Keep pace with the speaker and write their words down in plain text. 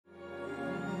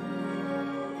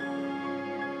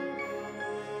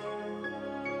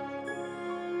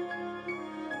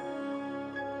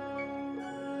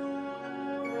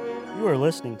You are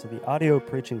listening to the audio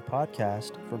preaching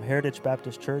podcast from Heritage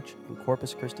Baptist Church in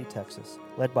Corpus Christi, Texas,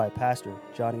 led by Pastor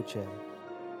Johnny Che.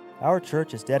 Our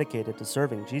church is dedicated to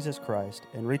serving Jesus Christ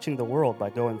and reaching the world by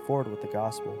going forward with the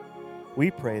gospel. We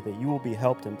pray that you will be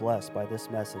helped and blessed by this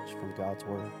message from God's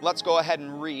Word. Let's go ahead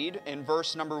and read in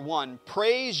verse number 1.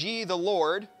 Praise ye the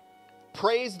Lord,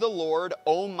 praise the Lord,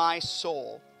 O my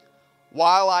soul.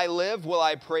 While I live, will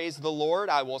I praise the Lord.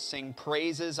 I will sing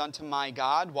praises unto my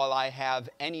God while I have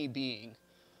any being.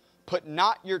 Put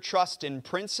not your trust in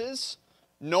princes,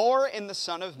 nor in the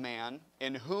Son of Man,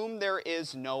 in whom there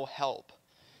is no help.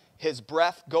 His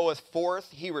breath goeth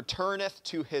forth, he returneth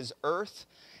to his earth.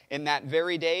 In that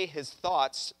very day his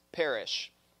thoughts perish.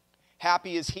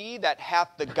 Happy is he that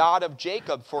hath the God of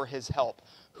Jacob for his help,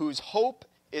 whose hope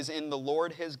is in the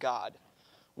Lord his God,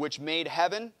 which made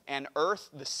heaven and earth,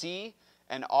 the sea,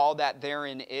 and all that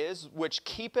therein is, which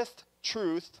keepeth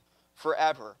truth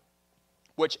forever,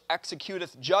 which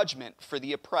executeth judgment for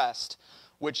the oppressed,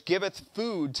 which giveth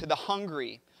food to the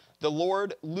hungry. The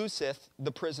Lord looseth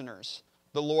the prisoners.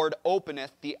 The Lord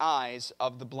openeth the eyes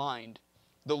of the blind.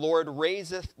 The Lord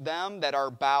raiseth them that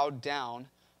are bowed down.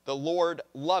 The Lord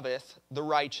loveth the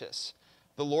righteous.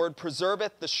 The Lord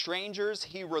preserveth the strangers.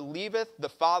 He relieveth the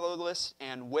fatherless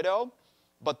and widow.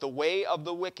 But the way of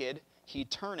the wicked he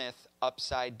turneth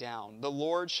upside down. The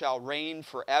Lord shall reign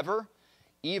forever,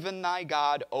 even thy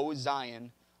God, O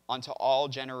Zion, unto all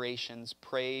generations.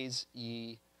 Praise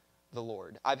ye the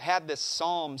Lord. I've had this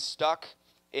psalm stuck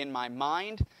in my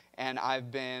mind, and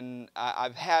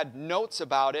I've had notes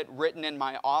about it written in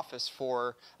my office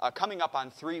for coming up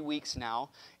on 3 weeks now,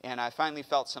 and I finally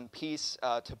felt some peace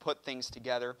to put things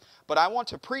together. But I want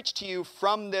to preach to you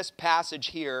from this passage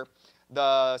here,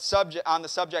 on the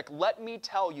subject, let me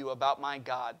tell you about my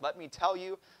God. Let me tell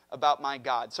you about my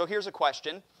God. So here's a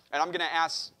question, and I'm going to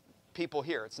ask people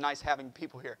here. It's nice having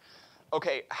people here.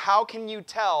 Okay, how can you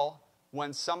tell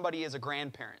when somebody is a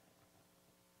grandparent?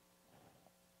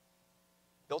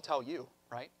 They'll tell you,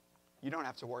 right? You don't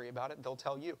have to worry about it. They'll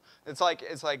tell you. It's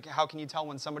like how can you tell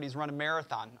when somebody's run a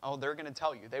marathon? Oh, they're going to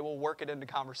tell you. They will work it into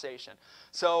conversation.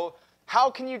 So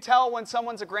how can you tell when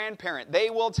someone's a grandparent?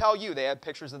 They will tell you. They have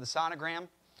pictures of the sonogram.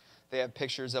 They have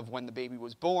pictures of when the baby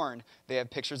was born. They have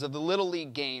pictures of the Little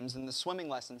League games and the swimming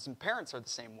lessons. And parents are the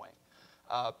same way.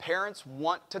 Parents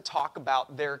want to talk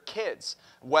about their kids.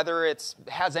 Whether it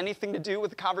has anything to do with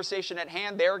the conversation at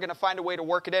hand, they're going to find a way to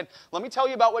work it in. Let me tell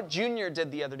you about what Junior did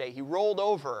the other day. He rolled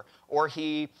over, or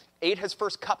he ate his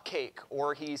first cupcake,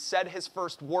 or he said his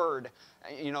first word.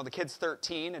 You know, the kid's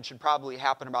 13. It should probably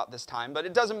happen about this time. But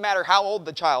it doesn't matter how old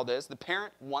the child is. The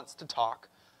parent wants to talk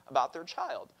about their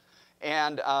child.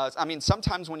 And,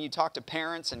 sometimes when you talk to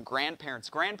parents and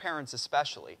grandparents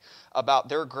especially, about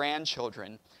their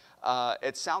grandchildren,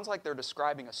 it sounds like they're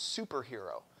describing a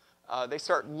superhero. They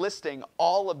start listing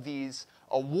all of these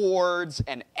awards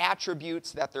and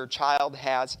attributes that their child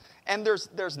has, and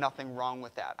there's nothing wrong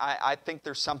with that. I think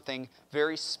there's something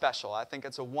very special. I think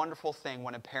it's a wonderful thing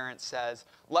when a parent says,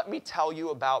 let me tell you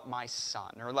about my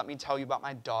son, or let me tell you about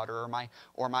my daughter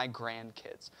or my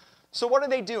grandkids. So what are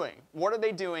they doing? What are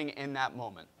they doing in that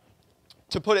moment?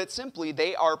 To put it simply,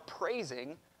 they are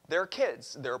praising their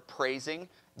kids. They're praising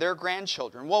their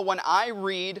grandchildren. Well, when I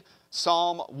read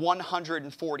Psalm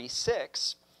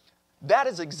 146, that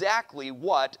is exactly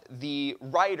what the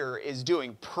writer is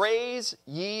doing. Praise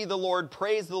ye the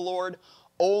Lord,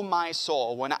 O my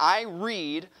soul. When I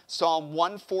read Psalm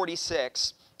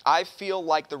 146, I feel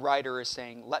like the writer is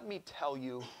saying, let me tell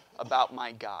you about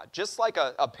my God. Just like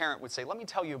a parent would say, let me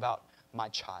tell you about my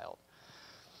child.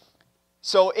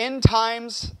 So in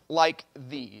times like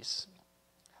these,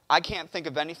 I can't think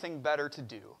of anything better to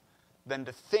do than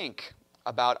to think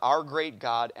about our great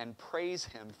God and praise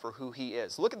Him for who He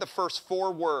is. Look at the first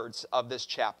 4 words of this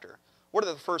chapter. What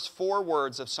are the first 4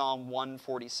 words of Psalm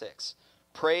 146?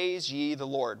 Praise ye the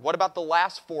Lord. What about the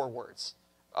last 4 words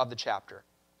of the chapter?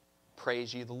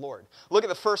 Praise ye the Lord. Look at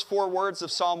the first 4 words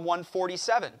of Psalm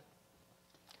 147.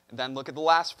 And then look at the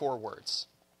last 4 words.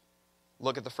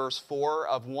 Look at the first 4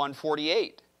 of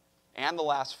 148 and the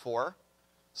last 4.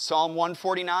 Psalm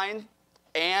 149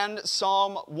 and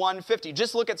Psalm 150.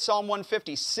 Just look at Psalm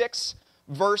 150. 6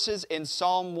 verses in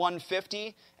Psalm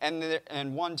 150,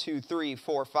 and 1, 2, 3,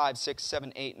 4, 5, 6,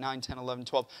 7, 8, 9, 10, 11,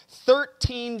 12.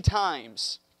 13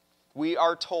 times we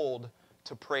are told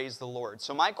to praise the Lord.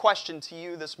 So my question to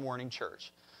you this morning,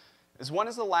 church, is when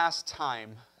is the last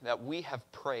time that we have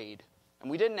prayed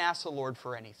and we didn't ask the Lord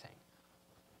for anything?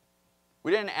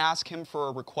 We didn't ask Him for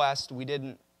a request. We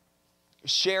didn't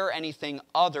share anything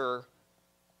other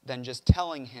than just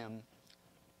telling Him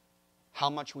how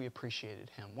much we appreciated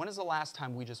Him. When is the last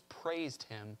time we just praised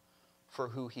Him for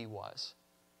who he was,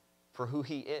 for who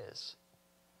he is.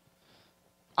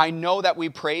 I know that we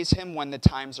praise him when the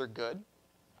times are good.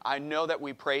 I know that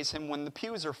we praise him when the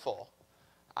pews are full.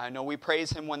 I know we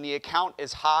praise him when the account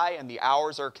is high and the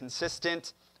hours are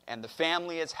consistent and the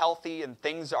family is healthy and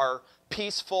things are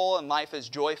peaceful and life is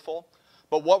joyful.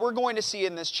 But what we're going to see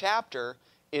in this chapter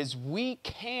is we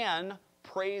can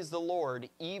praise the Lord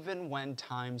even when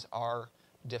times are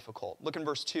difficult. Look in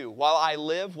verse 2. While I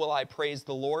live, will I praise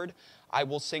the Lord? I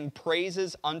will sing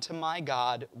praises unto my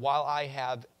God while I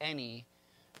have any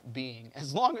being.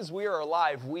 As long as we are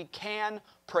alive, we can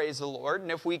praise the Lord.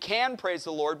 And if we can praise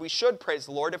the Lord, we should praise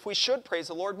the Lord. If we should praise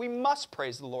the Lord, we must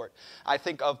praise the Lord. I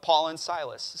think of Paul and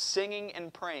Silas singing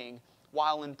and praying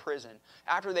while in prison.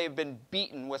 After they've been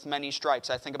beaten with many stripes,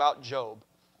 I think about Job,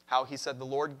 how he said, the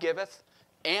Lord giveth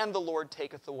and the Lord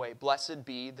taketh away. Blessed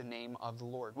be the name of the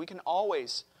Lord. We can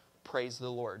always praise the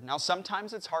Lord. Now,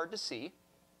 sometimes it's hard to see.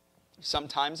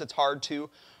 Sometimes it's hard to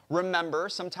remember.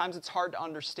 Sometimes it's hard to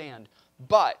understand.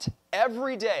 But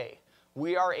every day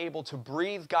we are able to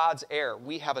breathe God's air.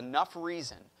 We have enough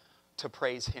reason to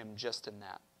praise him just in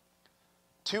that.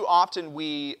 Too often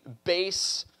we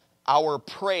base our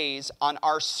praise on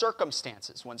our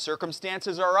circumstances. When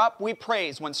circumstances are up, we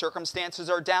praise. When circumstances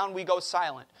are down, we go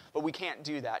silent. But we can't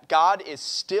do that. God is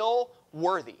still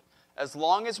worthy. As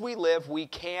long as we live, we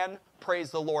can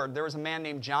praise the Lord. There was a man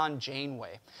named John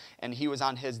Janeway, and he was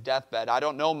on his deathbed. I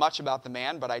don't know much about the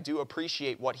man, but I do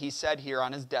appreciate what he said here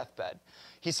on his deathbed.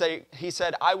 He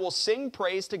said, I will sing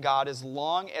praise to God as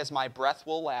long as my breath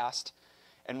will last,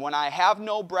 and when I have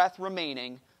no breath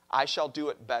remaining, I shall do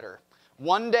it better.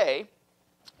 One day,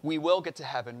 we will get to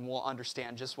heaven and we'll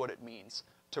understand just what it means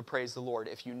to praise the Lord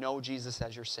if you know Jesus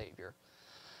as your Savior.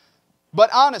 But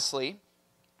honestly,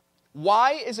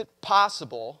 why is it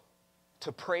possible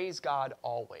to praise God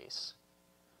always?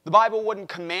 The Bible wouldn't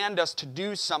command us to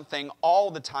do something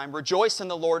all the time. Rejoice in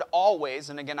the Lord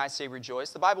always. And again, I say rejoice.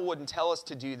 The Bible wouldn't tell us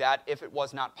to do that if it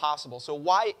was not possible. So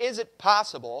why is it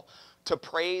possible to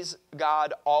praise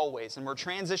God always? And we're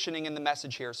transitioning in the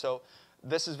message here, so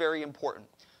this is very important.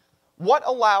 What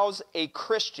allows a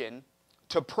Christian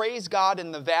to praise God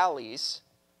in the valleys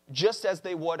just as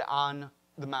they would on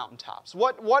the mountaintops?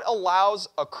 What allows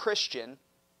a Christian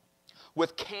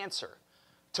with cancer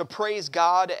to praise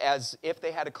God as if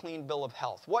they had a clean bill of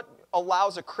health? What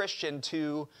allows a Christian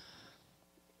to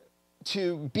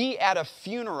be at a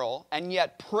funeral and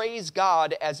yet praise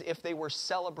God as if they were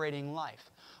celebrating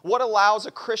life? What allows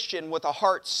a Christian with a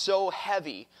heart so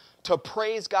heavy to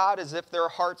praise God as if their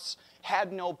hearts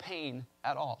had no pain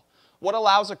at all? What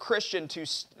allows a Christian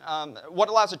what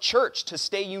allows a church to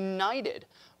stay united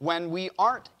when we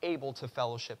aren't able to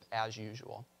fellowship as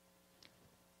usual?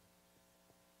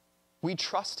 We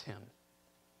trust him.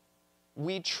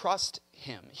 We trust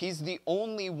him. He's the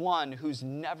only one who's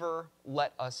never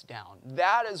let us down.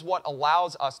 That is what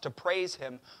allows us to praise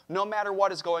him no matter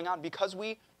what is going on, because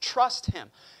we trust him.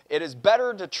 It is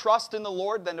better to trust in the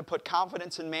Lord than to put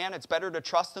confidence in man. It's better to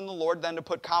trust in the Lord than to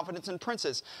put confidence in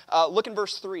princes. Look in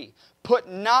verse 3. Put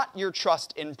not your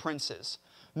trust in princes,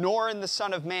 nor in the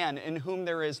Son of Man, in whom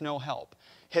there is no help.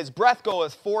 His breath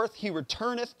goeth forth, he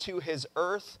returneth to his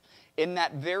earth. In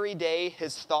that very day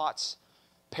his thoughts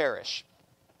perish.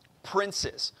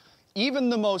 Princes, even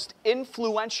the most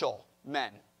influential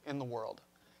men in the world,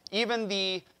 even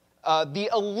the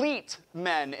elite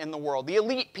men in the world, the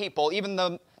elite people, even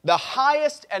the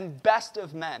highest and best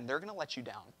of men, they're going to let you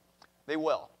down. They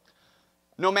will.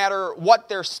 No matter what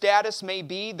their status may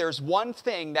be, there's one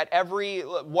thing that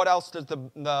what else does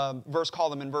the verse call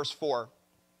them in verse 4?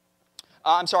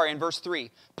 In verse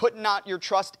 3. Put not your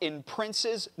trust in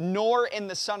princes, nor in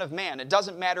the Son of Man. It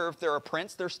doesn't matter if they're a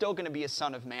prince, they're still going to be a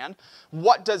son of man.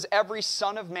 What does every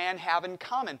son of man have in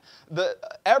common?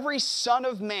 Every son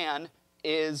of man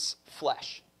is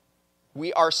flesh.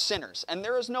 We are sinners, and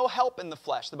there is no help in the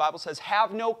flesh. The Bible says,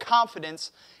 have no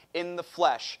confidence in the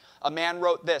flesh. A man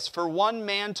wrote this, for one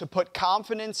man to put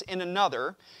confidence in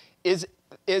another is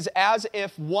as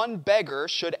if one beggar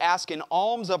should ask an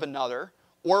alms of another,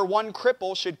 or one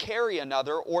cripple should carry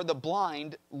another, or the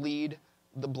blind lead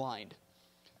the blind.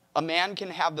 A man can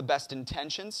have the best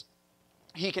intentions.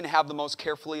 He can have the most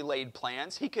carefully laid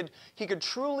plans. He could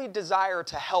truly desire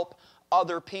to help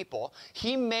other people.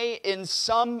 He may, in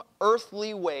some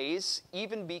earthly ways,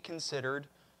 even be considered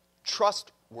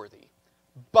trustworthy.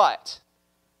 But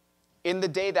in the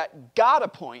day that God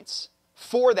appoints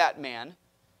for that man,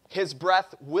 his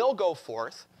breath will go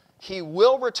forth. He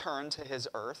will return to his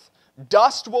earth.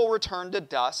 Dust will return to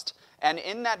dust, and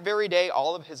in that very day,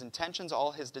 all of his intentions,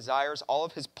 all his desires, all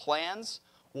of his plans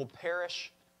will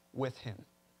perish with him.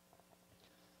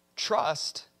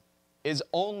 trust is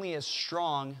only as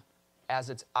strong as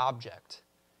its object.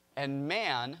 And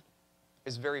man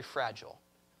is very fragile.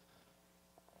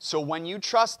 So when you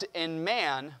trust in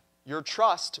man, your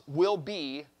trust will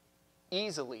be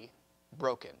easily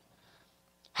broken.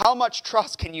 How much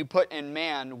trust can you put in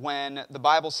man when the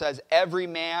Bible says every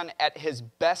man at his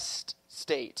best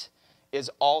state is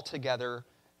altogether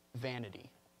vanity?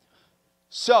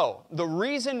 So, the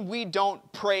reason we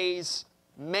don't praise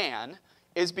man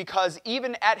is because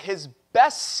even at his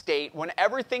best state, when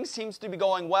everything seems to be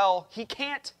going well, he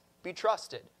can't be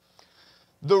trusted.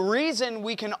 The reason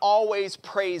we can always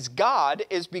praise God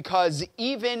is because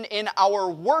even in our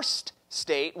worst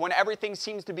state, when everything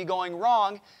seems to be going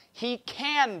wrong, he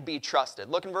can be trusted.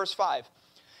 Look in verse 5.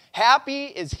 Happy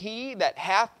is he that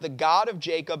hath the God of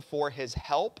Jacob for his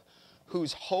help,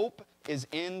 whose hope is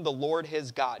in the Lord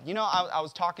his God. You know, I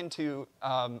was talking to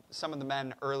some of the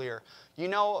men earlier. You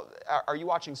know, are you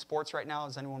watching sports right now?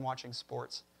 Is anyone watching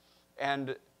sports?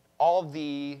 And all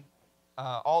the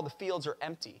fields are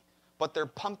empty, but they're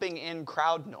pumping in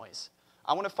crowd noise.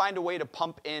 I want to find a way to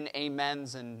pump in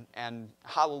amens and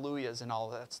hallelujahs and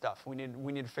all of that stuff. We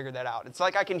need to figure that out. It's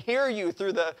like I can hear you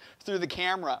through the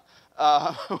camera.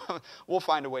 We'll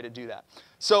find a way to do that.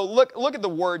 So look at the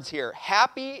words here.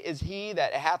 Happy is he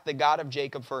that hath the God of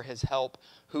Jacob for his help,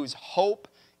 whose hope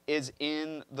is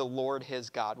in the Lord his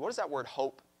God. What does that word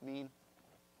hope mean?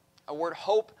 A word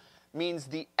hope means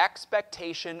the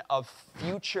expectation of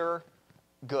future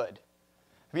good.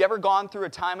 Have you ever gone through a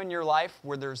time in your life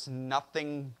where there's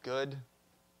nothing good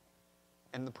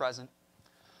in the present?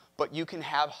 But you can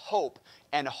have hope,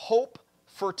 and hope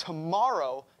for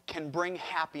tomorrow can bring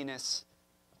happiness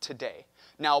today.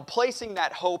 Now, placing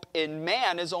that hope in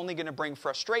man is only going to bring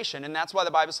frustration, and that's why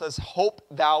the Bible says, hope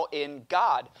thou in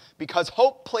God. Because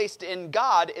hope placed in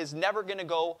God is never going to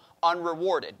go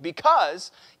unrewarded.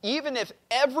 Because even if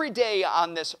every day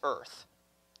on this earth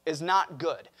is not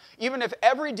good, even if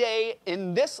every day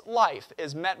in this life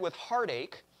is met with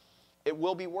heartache, it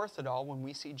will be worth it all when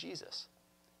we see Jesus.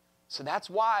 So that's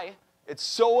why it's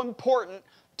so important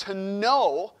to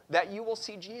know that you will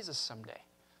see Jesus someday.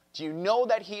 Do you know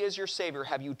that he is your Savior?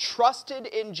 Have you trusted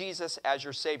in Jesus as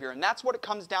your Savior? And that's what it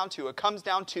comes down to. It comes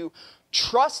down to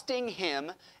trusting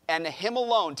him and him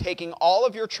alone, taking all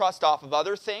of your trust off of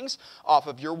other things, off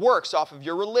of your works, off of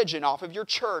your religion, off of your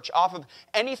church, off of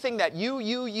anything that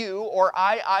you, or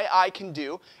I can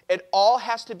do. It all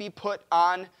has to be put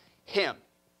on him.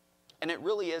 And it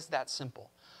really is that simple.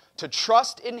 To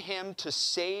trust in him to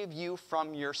save you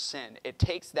from your sin. It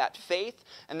takes that faith,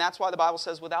 and that's why the Bible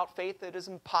says without faith it is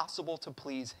impossible to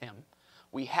please him.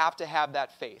 We have to have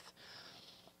that faith.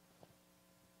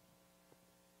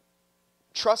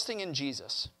 Trusting in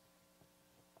Jesus.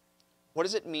 What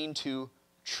does it mean to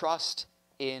trust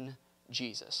in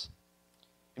Jesus?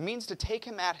 It means to take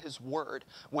him at his word.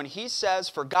 When he says,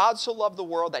 for God so loved the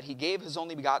world that he gave his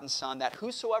only begotten Son, that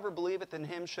whosoever believeth in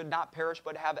him should not perish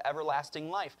but have everlasting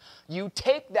life. You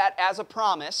take that as a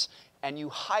promise and you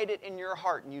hide it in your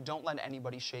heart and you don't let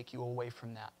anybody shake you away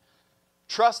from that.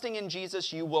 Trusting in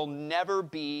Jesus, you will never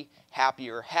be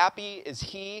happier. Happy is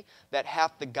he that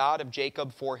hath the God of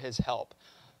Jacob for his help.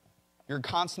 You're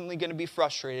constantly going to be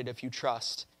frustrated if you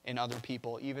trust in other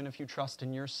people, even if you trust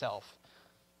in yourself.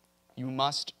 You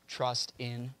must trust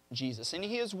in Jesus. And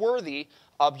he is worthy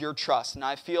of your trust. And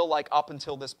I feel like up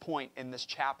until this point in this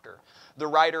chapter, the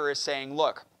writer is saying,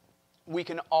 look, we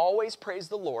can always praise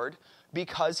the Lord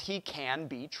because he can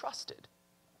be trusted.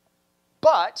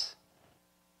 But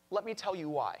let me tell you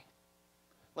why.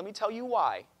 Let me tell you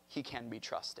why he can be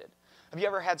trusted. Have you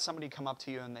ever had somebody come up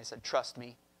to you and they said, trust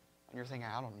me? And you're thinking,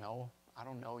 I don't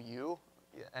know you.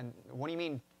 And what do you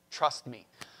mean, trust me?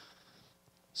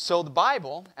 So the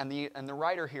Bible and the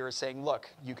writer here is saying, look,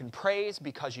 you can praise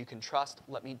because you can trust.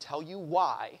 Let me tell you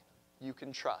why you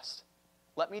can trust.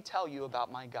 Let me tell you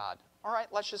about my God. All right,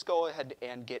 let's just go ahead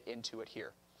and get into it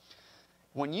here.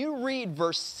 When you read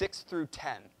verse 6 through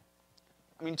 10,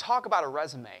 I mean, talk about a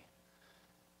resume.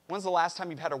 When's the last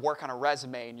time you've had to work on a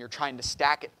resume and you're trying to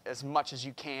stack it as much as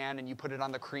you can and you put it on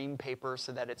the cream paper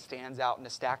so that it stands out in a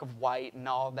stack of white and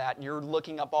all that, and you're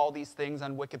looking up all these things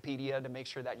on Wikipedia to make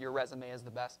sure that your resume is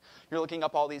the best. You're looking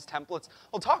up all these templates.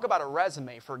 Well, talk about a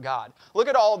resume for God. Look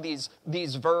at all these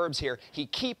verbs here. He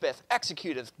keepeth,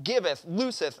 executeth, giveth,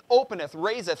 looseth, openeth,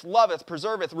 raiseth, loveth,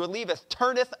 preserveth, relieveth,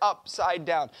 turneth upside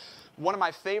down. One of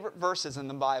my favorite verses in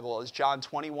the Bible is John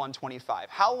 21:25.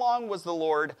 How long was the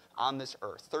Lord on this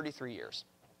earth? 33 years.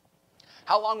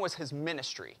 How long was his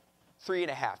ministry?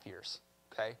 3.5 years.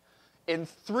 Okay? in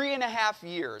 3.5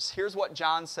 years, here's what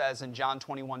John says in John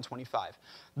 21:25.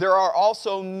 There are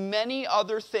also many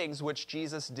other things which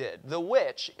Jesus did, the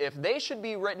which, if they should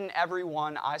be written every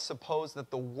one, I suppose that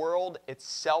the world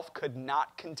itself could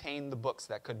not contain the books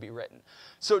that could be written.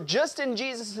 So just in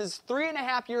Jesus'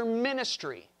 3.5-year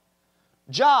ministry,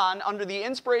 John, under the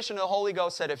inspiration of the Holy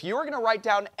Ghost, said, if you were going to write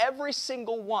down every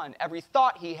single one, every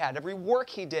thought he had, every work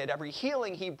he did, every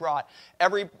healing he brought,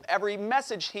 every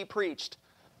message he preached,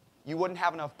 you wouldn't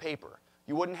have enough paper.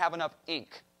 You wouldn't have enough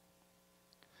ink.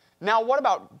 Now, what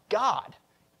about God?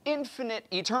 Infinite,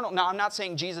 eternal. Now, I'm not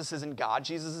saying Jesus isn't God.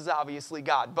 Jesus is obviously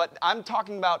God. But I'm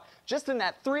talking about just in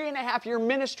that 3.5-year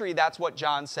ministry, that's what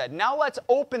John said. Now let's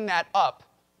open that up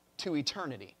to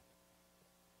eternity.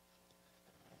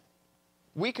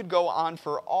 We could go on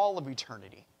for all of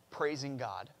eternity praising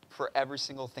God for every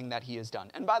single thing that he has done.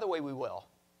 And by the way, we will.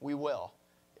 We will.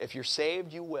 If you're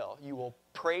saved, you will. You will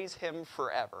praise him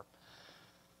forever.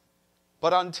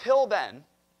 But until then,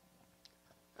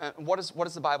 what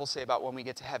does the Bible say about when we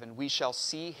get to heaven? We shall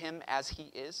see him as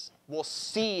he is. We'll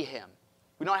see him.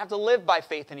 We don't have to live by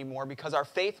faith anymore because our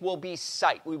faith will be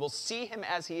sight. We will see him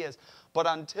as he is. But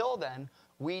until then,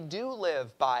 we do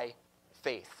live by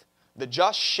faith. The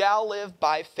just shall live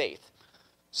by faith.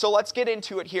 So let's get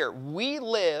into it here. We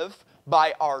live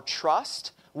by our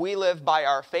trust. We live by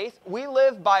our faith. We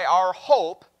live by our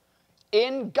hope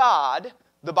in God,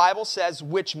 the Bible says,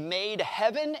 which made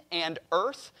heaven and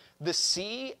earth, the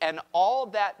sea, and all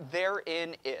that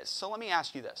therein is. So let me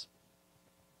ask you this.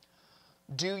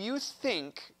 Do you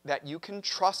think that you can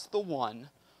trust the one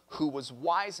who was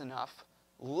wise enough,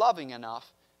 loving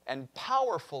enough, and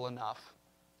powerful enough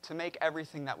to make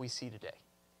everything that we see today?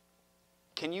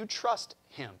 Can you trust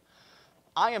him?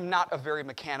 I am not a very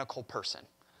mechanical person.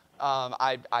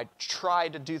 I try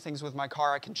to do things with my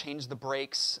car. I can change the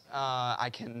brakes. I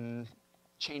can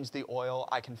change the oil.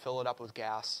 I can fill it up with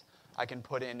gas. I can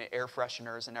put in air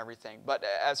fresheners and everything. But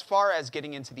as far as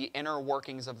getting into the inner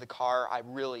workings of the car, I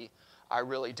really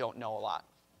don't know a lot.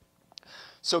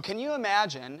 So can you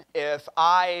imagine if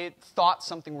I thought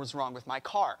something was wrong with my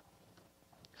car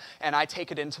and I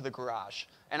take it into the garage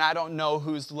and I don't know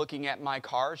who's looking at my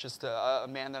car, it's just a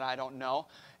man that I don't know,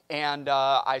 and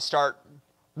I start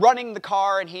running the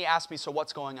car and he asks me, so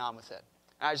what's going on with it?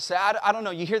 And I just say, I don't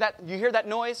know, you hear that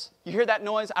noise? You hear that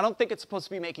noise? I don't think it's supposed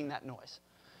to be making that noise.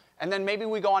 And then maybe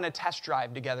we go on a test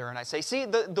drive together and I say, see,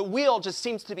 the wheel just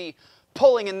seems to be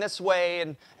pulling in this way,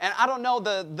 and I don't know,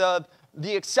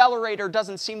 the accelerator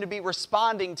doesn't seem to be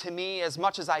responding to me as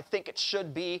much as I think it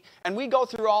should be. And we go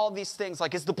through all of these things,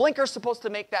 like, is the blinker supposed to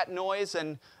make that noise?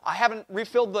 And I haven't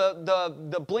refilled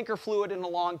the blinker fluid in a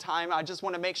long time. I just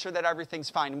want to make sure that everything's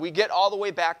fine. We get all the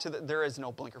way back to there is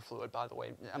no blinker fluid, by the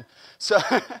way. So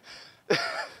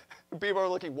people are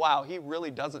looking, wow, he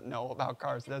really doesn't know about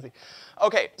cars, does he?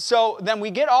 Okay, so then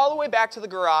we get all the way back to the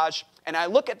garage, and I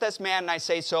look at this man and I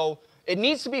say, so it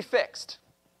needs to be fixed.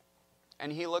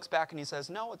 And he looks back and he says,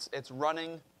 no, it's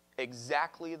running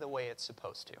exactly the way it's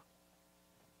supposed to.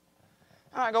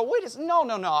 And I go, wait, no,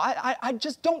 I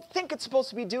just don't think it's supposed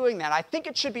to be doing that. I think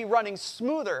it should be running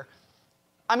smoother.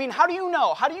 I mean, how do you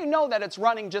know? How do you know that it's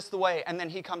running just the way? And then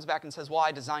he comes back and says, well,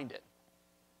 I designed it.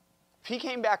 If he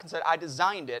came back and said, I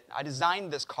designed it, I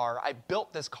designed this car, I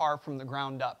built this car from the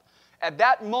ground up. At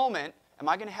that moment, am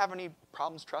I going to have any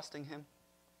problems trusting him?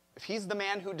 If he's the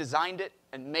man who designed it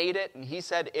and made it, and he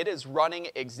said it is running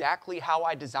exactly how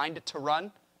I designed it to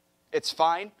run, it's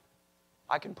fine,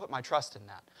 I can put my trust in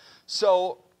that.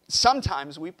 So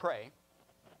sometimes we pray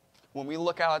when we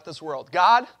look out at this world,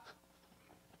 God,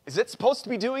 is it supposed to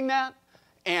be doing that?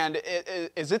 And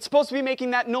is it supposed to be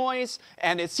making that noise?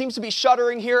 And it seems to be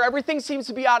shuddering here. Everything seems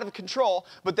to be out of control.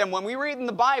 But then when we read in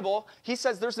the Bible, he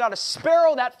says there's not a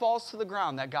sparrow that falls to the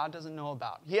ground that God doesn't know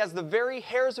about. He has the very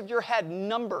hairs of your head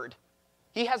numbered.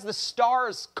 He has the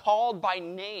stars called by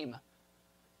name.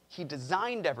 He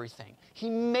designed everything. He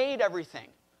made everything.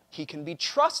 He can be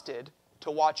trusted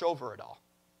to watch over it all.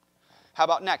 How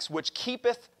about next? Which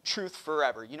keepeth truth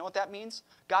forever. You know what that means?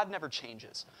 God never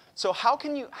changes. So how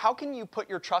can you put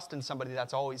your trust in somebody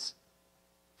that's always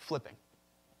flipping?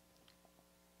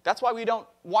 That's why we don't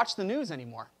watch the news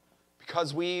anymore.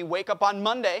 Because we wake up on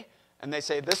Monday and they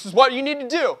say, this is what you need to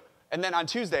do. And then on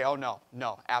Tuesday, oh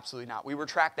no, absolutely not. We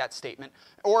retract that statement.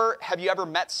 Or have you ever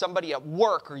met somebody at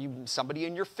work or somebody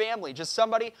in your family, just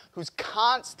somebody who's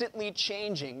constantly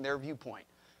changing their viewpoint?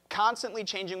 Constantly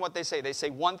changing what they say. They say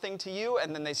one thing to you,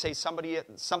 and then they say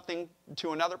something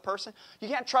to another person. You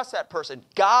can't trust that person.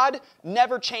 God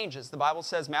never changes. The Bible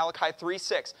says, Malachi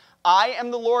 3:6, I am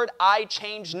the Lord, I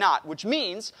change not. Which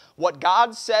means what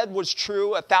God said was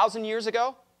true 1,000 years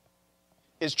ago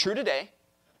is true today,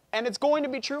 and it's going to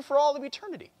be true for all of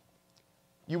eternity.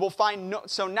 You will find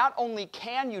so not only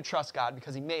can you trust God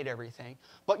because he made everything,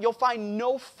 but you'll find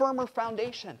no firmer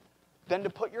foundation than to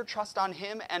put your trust on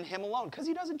him and him alone, because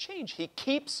he doesn't change. He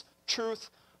keeps truth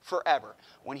forever.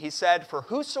 When he said, "For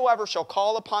whosoever shall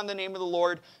call upon the name of the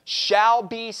Lord shall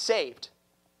be saved,"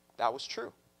 that was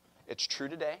true. It's true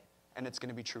today, and it's going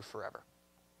to be true forever.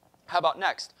 How about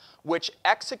next? "Which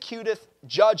executeth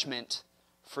judgment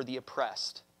for the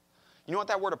oppressed." You know what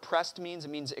that word oppressed means? It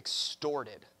means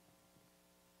extorted.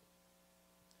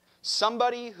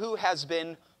 Somebody who has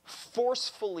been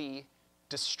forcefully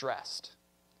distressed.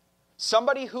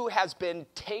 Somebody who has been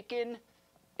taken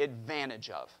advantage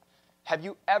of. Have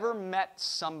you ever met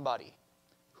somebody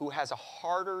who has a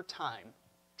harder time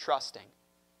trusting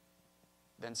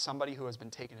than somebody who has been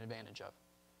taken advantage of?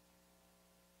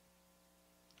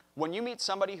 When you meet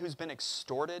somebody who's been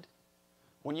extorted,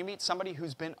 when you meet somebody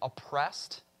who's been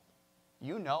oppressed,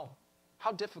 you know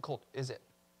how difficult is it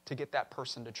to get that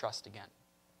person to trust again.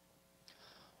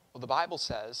 Well, the Bible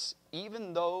says,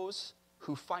 even those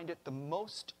who find it the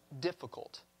most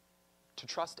difficult to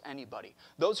trust anybody,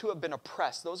 those who have been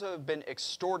oppressed, those who have been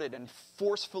extorted and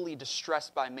forcefully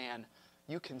distressed by man,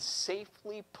 you can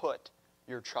safely put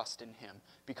your trust in him,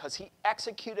 because he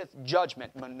executeth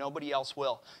judgment when nobody else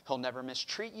will. He'll never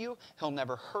mistreat you. He'll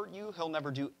never hurt you. He'll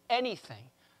never do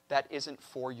anything that isn't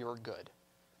for your good.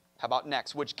 How about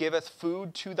next? "Which giveth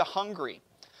food to the hungry."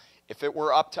 If it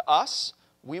were up to us,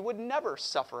 we would never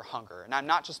suffer hunger. And I'm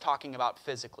not just talking about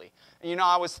physically. And you know,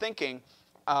 I was thinking,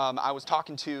 I was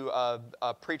talking to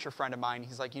a preacher friend of mine.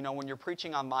 He's like, when you're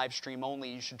preaching on live stream only,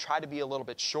 you should try to be a little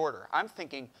bit shorter. I'm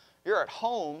thinking, you're at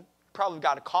home, probably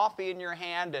got a coffee in your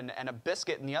hand and a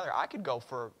biscuit in the other. I could go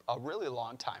for a really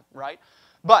long time, right?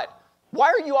 But why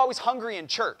are you always hungry in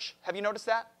church? Have you noticed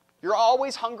that? You're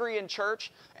always hungry in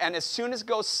church, and as soon as it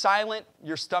goes silent,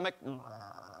 your stomach,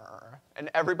 and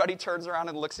everybody turns around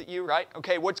and looks at you, right?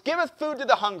 Okay, "which giveth food to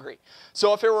the hungry."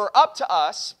 So if it were up to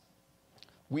us,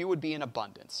 we would be in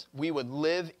abundance. We would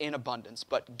live in abundance.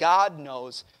 But God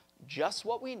knows just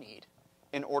what we need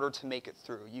in order to make it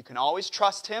through. You can always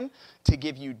trust him to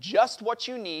give you just what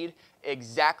you need,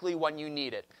 exactly when you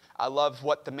need it. I love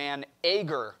what the man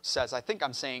Agur says. I think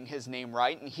I'm saying his name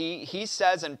right. And he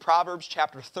says in Proverbs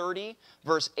chapter 30,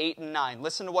 verse 8 and 9.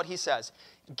 Listen to what he says.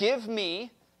 "Give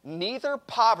me neither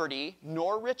poverty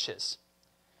nor riches.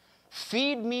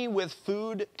 Feed me with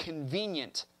food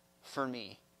convenient for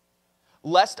me,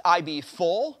 lest I be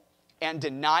full and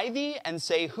deny thee and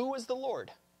say, who is the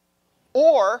Lord?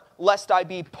 Or lest I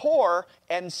be poor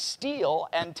and steal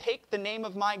and take the name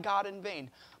of my God in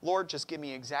vain." Lord, just give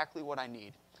me exactly what I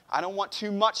need. I don't want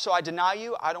too much, so I deny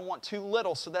you. I don't want too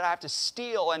little, so that I have to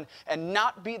steal and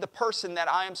not be the person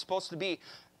that I am supposed to be.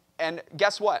 And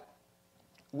guess what?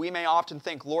 We may often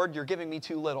think, Lord, you're giving me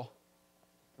too little.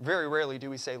 Very rarely do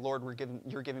we say, Lord,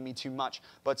 you're giving me too much.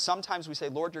 But sometimes we say,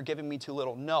 Lord, you're giving me too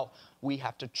little. No, we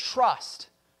have to trust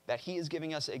that he is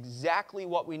giving us exactly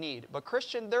what we need. But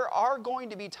Christian, there are going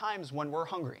to be times when we're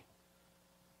hungry.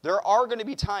 There are going to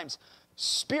be times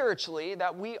spiritually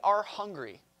that we are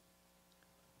hungry.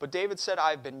 But David said,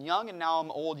 I've been young and now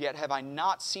I'm old, yet have I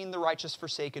not seen the righteous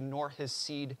forsaken, nor his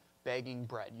seed begging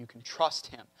bread. You can trust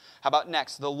him. How about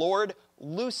next? "The Lord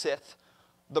looseth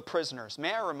the prisoners."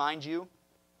 May I remind you,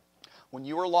 when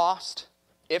you are lost,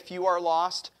 if you are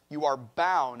lost, you are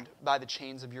bound by the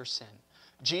chains of your sin.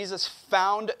 Jesus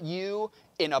found you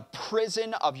in a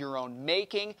prison of your own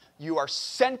making. You are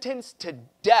sentenced to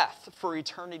death for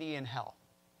eternity in hell.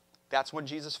 That's when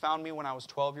Jesus found me when I was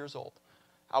 12 years old.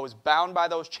 I was bound by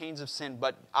those chains of sin,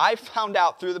 but I found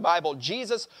out through the Bible,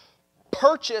 Jesus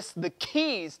purchased the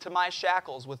keys to my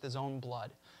shackles with his own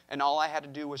blood. And all I had to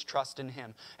do was trust in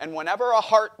him. And whenever a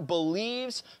heart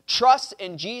believes, trusts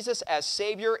in Jesus as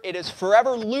Savior, it is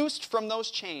forever loosed from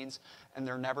those chains, and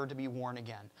they're never to be worn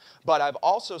again. But I've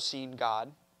also seen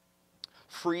God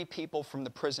free people from the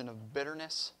prison of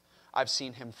bitterness. I've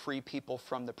seen him free people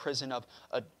from the prison of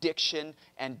addiction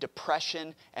and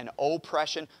depression and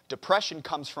oppression. Depression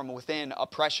comes from within.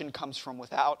 Oppression comes from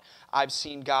without. I've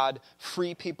seen God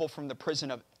free people from the prison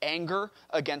of anger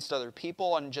against other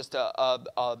people and just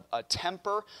a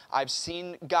temper. I've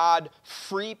seen God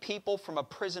free people from a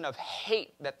prison of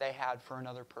hate that they had for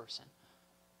another person.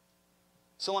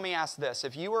 So let me ask this.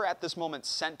 If you were at this moment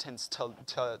sentenced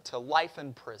to life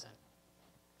in prison,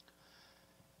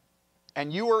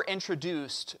 and you were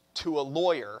introduced to a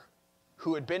lawyer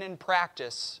who had been in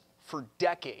practice for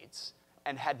decades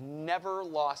and had never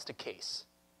lost a case,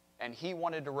 and he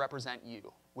wanted to represent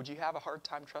you, would you have a hard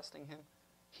time trusting him?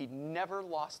 He never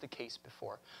lost a case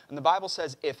before. And the Bible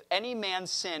says, if any man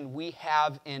sin, we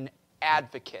have an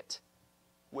advocate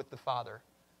with the Father.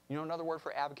 You know another word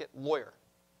for advocate? Lawyer.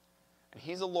 And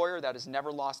he's a lawyer that has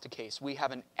never lost a case. We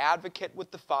have an advocate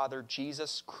with the Father,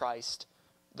 Jesus Christ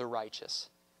the righteous.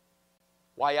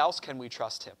 Why else can we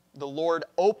trust him? The Lord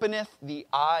openeth the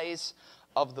eyes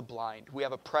of the blind. We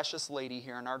have a precious lady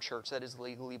here in our church that is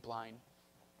legally blind.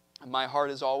 And my heart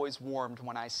is always warmed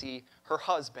when I see her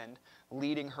husband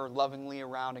leading her lovingly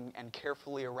around and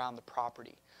carefully around the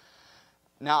property.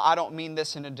 Now, I don't mean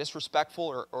this in a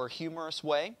disrespectful or humorous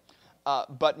way,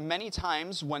 but many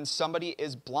times when somebody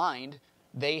is blind,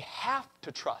 they have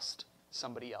to trust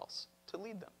somebody else to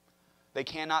lead them. They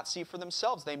cannot see for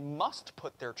themselves. They must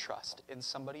put their trust in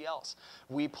somebody else.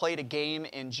 We played a game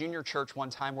in junior church one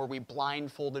time where we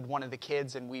blindfolded one of the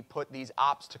kids and we put these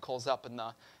obstacles up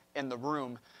in the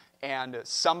room, and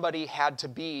somebody had to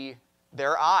be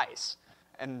their eyes.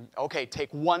 And okay,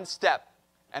 take one step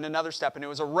and another step, and it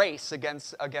was a race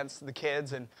against the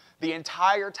kids, and the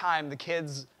entire time the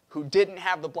kids who didn't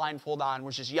have the blindfold on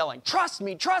was just yelling, "Trust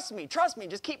me, trust me, trust me,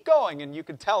 just keep going." And you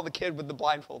could tell the kid with the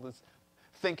blindfold is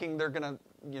thinking they're going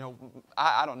to,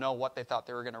 I don't know what they thought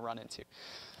they were going to run into.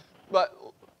 But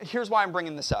here's why I'm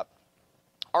bringing this up.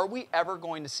 Are we ever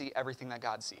going to see everything that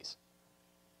God sees?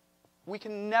 We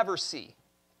can never see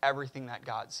everything that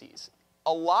God sees.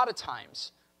 A lot of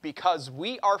times, because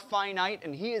we are finite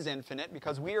and he is infinite,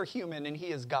 because we are human and he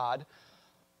is God,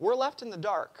 we're left in the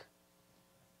dark.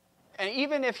 And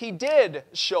even if he did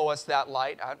show us that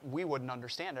light, we wouldn't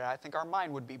understand it. I think our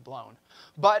mind would be blown.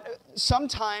 But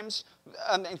sometimes,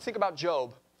 and think about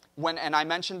Job. And I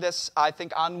mentioned this, I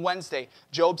think, on Wednesday.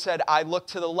 Job said, I look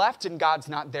to the left and God's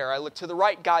not there. I look to the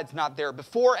right, God's not there.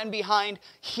 Before and behind,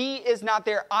 he is not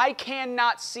there. I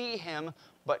cannot see him,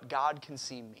 but God can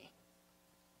see me.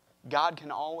 God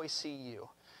can always see you.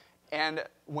 And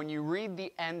when you read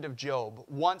the end of Job,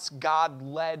 once God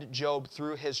led Job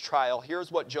through his trial,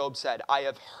 here's what Job said. I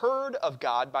have heard of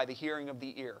God by the hearing of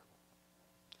the ear,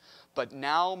 but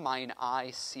now mine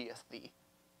eye seeth thee.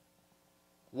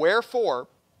 Wherefore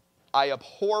I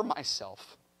abhor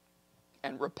myself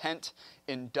and repent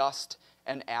in dust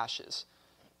and ashes.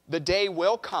 The day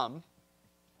will come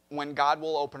when God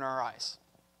will open our eyes,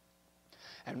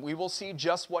 and we will see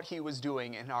just what he was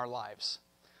doing in our lives.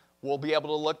 We'll be able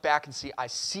to look back and see, I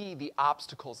see the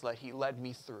obstacles that he led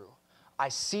me through. I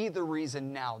see the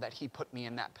reason now that he put me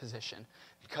in that position,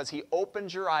 because he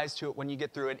opens your eyes to it when you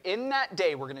get through it. In that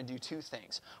day, we're going to do two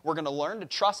things. We're going to learn to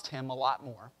trust him a lot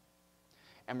more,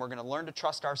 and we're going to learn to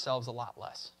trust ourselves a lot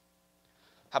less.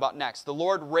 How about next? The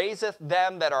Lord raiseth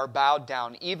them that are bowed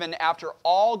down, even after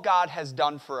all God has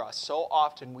done for us. So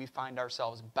often we find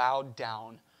ourselves bowed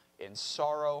down in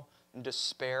sorrow and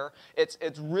despair. It's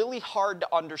really hard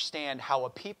to understand how a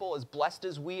people as blessed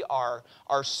as we are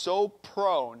so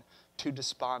prone to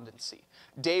despondency.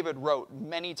 David wrote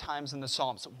many times in the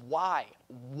Psalms, Why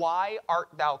art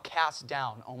thou cast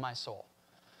down, O my soul?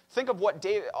 Think of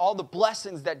all the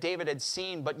blessings that David had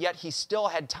seen, but yet he still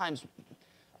had times,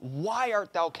 why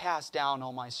art thou cast down,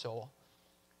 O my soul?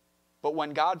 But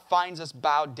when God finds us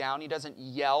bowed down, he doesn't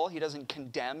yell, he doesn't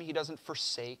condemn, he doesn't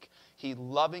forsake. He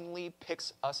lovingly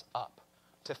picks us up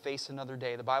to face another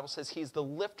day. The Bible says he's the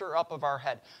lifter up of our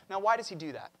head. Now, why does he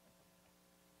do that?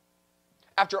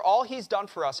 After all he's done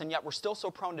for us, and yet we're still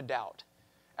so prone to doubt,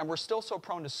 and we're still so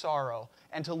prone to sorrow,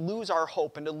 and to lose our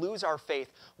hope, and to lose our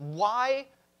faith, why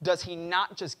does he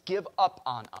not just give up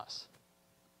on us?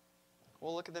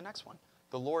 Well, look at the next one.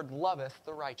 The Lord loveth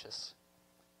the righteous.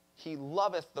 He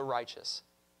loveth the righteous.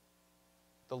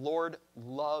 The Lord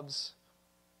loves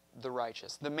the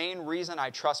righteous. The main reason I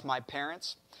trust my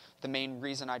parents, the main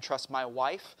reason I trust my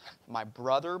wife, my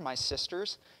brother, my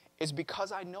sisters, is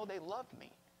because I know they love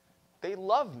me. They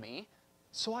love me,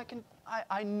 so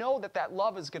I know that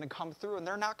love is going to come through, and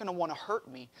they're not going to want to hurt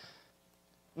me.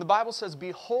 The Bible says,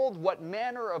 behold, what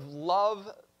manner of love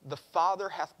the Father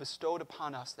hath bestowed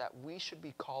upon us, that we should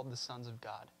be called the sons of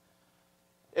God.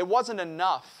 It wasn't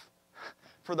enough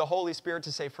for the Holy Spirit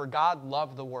to say, for God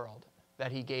loved the world,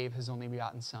 that he gave his only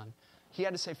begotten Son. He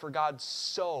had to say, for God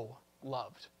so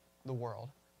loved the world,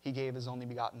 he gave his only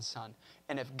begotten Son.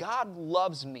 And if God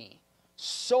loves me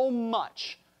so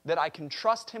much that I can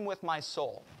trust him with my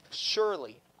soul,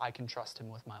 surely I can trust him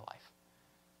with my life.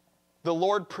 The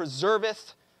Lord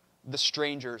preserveth the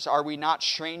strangers. Are we not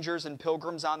strangers and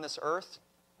pilgrims on this earth?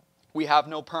 We have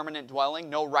no permanent dwelling,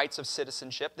 no rights of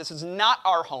citizenship. This is not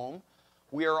our home.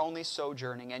 We are only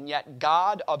sojourning, and yet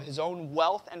God of his own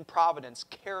wealth and providence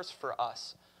cares for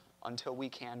us until we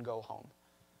can go home.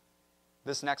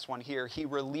 This next one here, he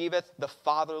relieveth the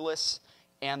fatherless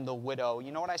and the widow.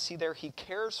 You know what I see there? He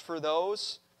cares for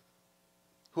those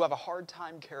who have a hard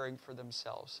time caring for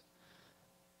themselves.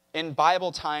 In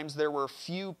Bible times, there were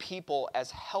few people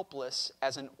as helpless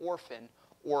as an orphan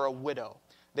or a widow.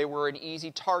 They were an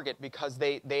easy target because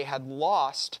they had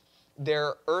lost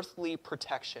their earthly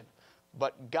protection.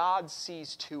 But God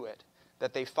sees to it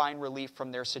that they find relief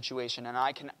from their situation. And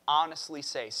I can honestly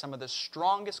say some of the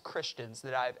strongest Christians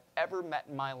that I've ever met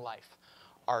in my life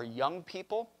are young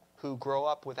people who grow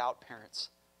up without parents,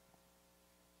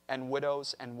 and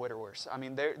widows and widowers. I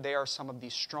mean, they are some of the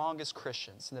strongest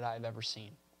Christians that I've ever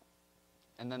seen.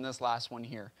 And then this last one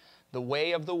here. The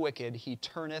way of the wicked he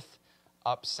turneth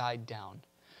upside down.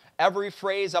 Every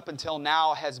phrase up until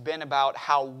now has been about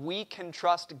how we can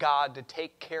trust God to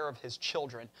take care of his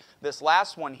children. This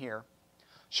last one here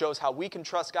shows how we can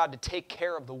trust God to take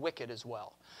care of the wicked as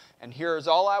well. And here's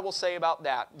all I will say about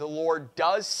that. The Lord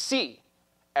does see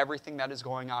everything that is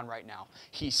going on right now.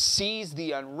 He sees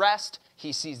the unrest.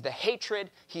 He sees the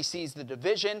hatred. He sees the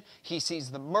division. He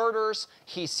sees the murders.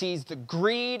 He sees the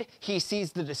greed. He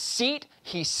sees the deceit.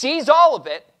 He sees all of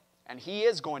it, and he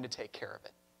is going to take care of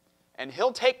it. And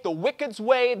he'll take the wicked's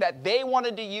way that they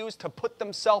wanted to use to put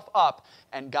themselves up,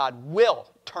 and God will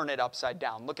turn it upside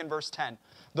down. Look in verse 10.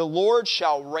 The Lord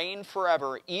shall reign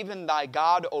forever, even thy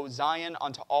God, O Zion,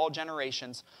 unto all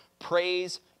generations.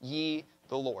 Praise ye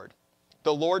the Lord.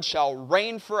 The Lord shall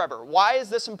reign forever. Why is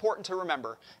this important to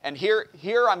remember? And here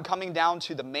I'm coming down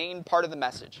to the main part of the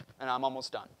message, and I'm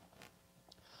almost done.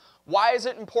 Why is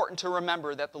it important to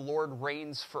remember that the Lord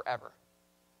reigns forever?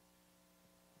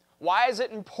 Why is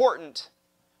it important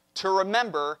to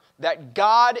remember that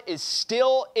God is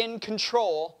still in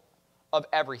control of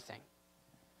everything?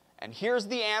 And here's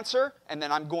the answer, and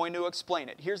then I'm going to explain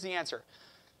it. Here's the answer.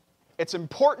 It's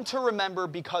important to remember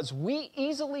because we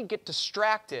easily get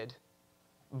distracted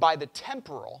by the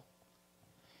temporal,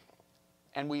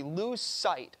 and we lose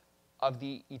sight of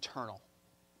the eternal.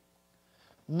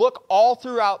 Look all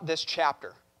throughout this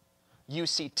chapter. You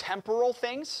see temporal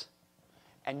things,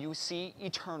 and you see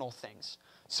eternal things.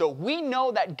 So we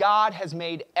know that God has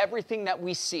made everything that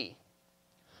we see.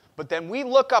 But then we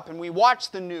look up and we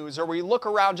watch the news, or we look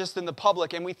around just in the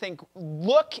public and we think,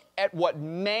 look at what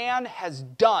man has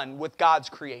done with God's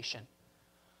creation.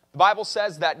 The Bible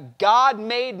says that God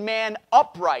made man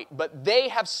upright, but they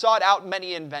have sought out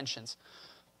many inventions.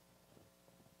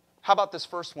 How about this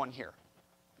first one here?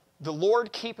 The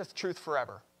Lord keepeth truth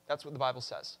forever. That's what the Bible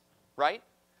says, right?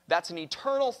 That's an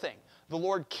eternal thing. The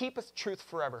Lord keepeth truth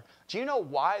forever. Do you know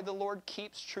why the Lord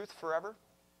keeps truth forever?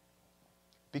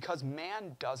 Because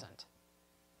man doesn't.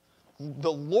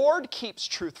 The Lord keeps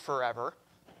truth forever.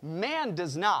 Man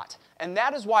does not. And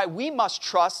that is why we must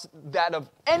trust that of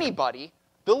anybody,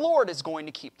 the Lord is going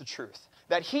to keep the truth.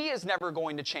 That he is never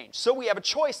going to change. So we have a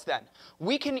choice then.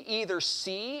 We can either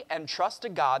see and trust a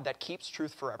God that keeps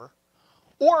truth forever,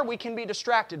 or we can be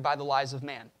distracted by the lies of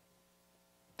man.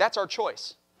 That's our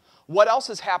choice. What else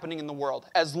is happening in the world?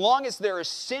 As long as there is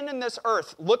sin in this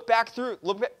earth, look back through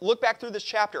this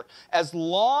chapter. As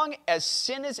long as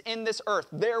sin is in this earth,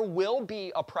 there will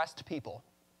be oppressed people.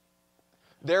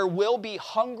 There will be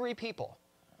hungry people.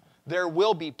 There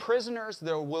will be prisoners.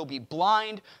 There will be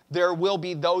blind. There will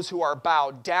be those who are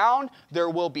bowed down. There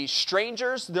will be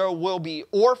strangers. There will be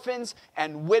orphans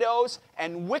and widows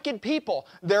and wicked people.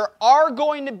 There are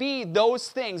going to be those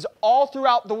things all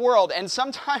throughout the world. And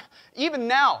sometimes, even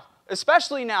now,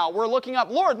 especially now, we're looking up,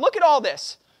 Lord, look at all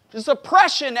this. There's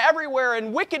oppression everywhere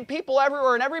and wicked people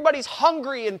everywhere, and everybody's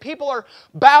hungry, and people are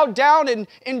bowed down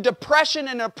in depression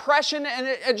and oppression, and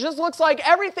it just looks like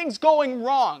everything's going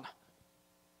wrong.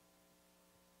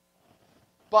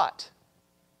 But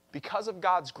because of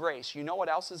God's grace, you know what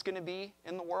else is going to be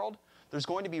in the world? There's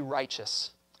going to be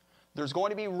righteous. There's going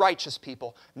to be righteous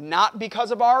people. Not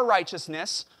because of our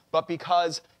righteousness, but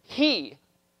because He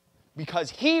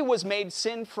was made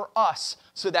sin for us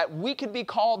so that we could be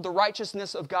called the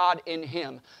righteousness of God in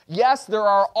Him. Yes, there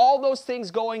are all those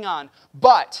things going on,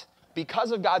 but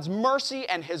because of God's mercy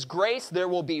and His grace, there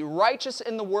will be righteous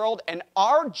in the world, and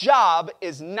our job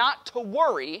is not to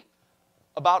worry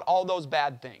about all those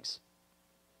bad things.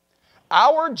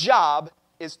 Our job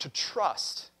is to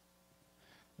trust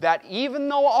that even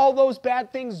though all those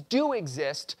bad things do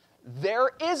exist,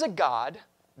 there is a God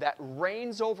that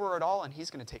reigns over it all, and He's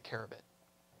going to take care of it.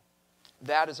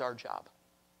 That is our job.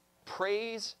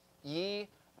 Praise ye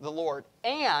the Lord.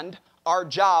 And our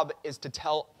job is to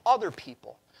tell other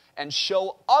people and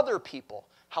show other people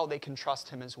how they can trust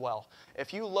Him as well.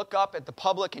 If you look up at the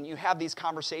public and you have these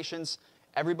conversations,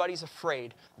 everybody's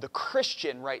afraid. The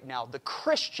Christian right now, the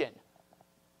Christian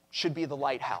should be the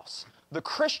lighthouse. The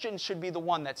Christian should be the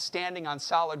one that's standing on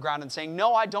solid ground and saying,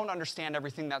 no, I don't understand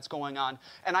everything that's going on.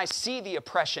 And I see the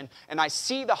oppression, and I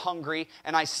see the hungry,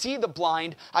 and I see the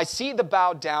blind, I see the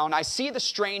bowed down, I see the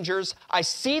strangers, I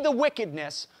see the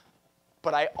wickedness,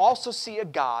 but I also see a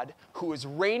God who is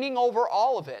reigning over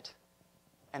all of it,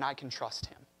 and I can trust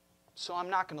him. So I'm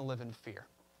not going to live in fear.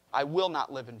 I will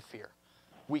not live in fear.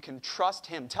 We can trust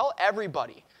him. Tell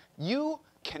everybody, you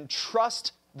can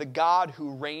trust the God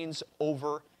who reigns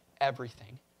over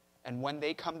everything. And when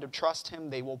they come to trust him,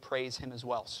 they will praise him as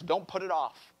well. So don't put it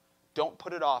off. Don't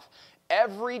put it off.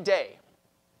 Every day,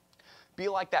 be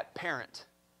like that parent.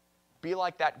 Be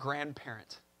like that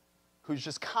grandparent who's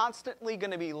just constantly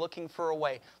going to be looking for a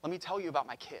way. Let me tell you about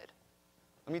my kid.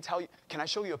 Let me tell you. Can I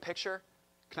show you a picture?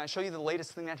 Can I show you the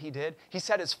latest thing that he did? He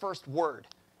said his first word.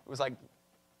 It was like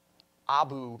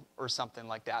Abu or something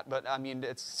like that. But I mean,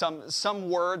 it's some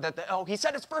word that, he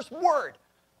said his first word.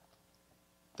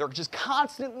 They're just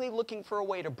constantly looking for a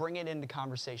way to bring it into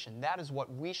conversation. That is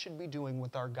what we should be doing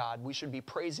with our God. We should be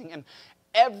praising him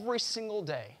every single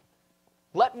day.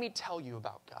 Let me tell you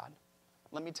about God.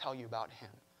 Let me tell you about him.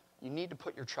 You need to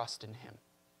put your trust in him.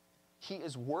 He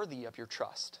is worthy of your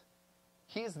trust.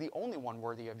 He is the only one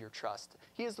worthy of your trust.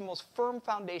 He is the most firm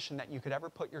foundation that you could ever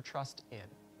put your trust in.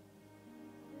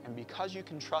 And because you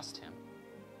can trust him,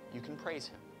 you can praise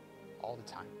him all the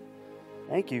time.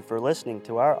 Thank you for listening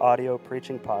to our audio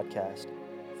preaching podcast.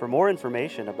 For more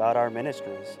information about our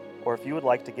ministries, or if you would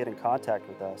like to get in contact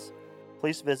with us,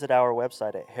 please visit our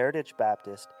website at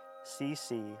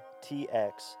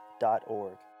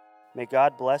heritagebaptistcctx.org. May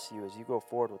God bless you as you go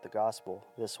forward with the gospel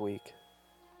this week.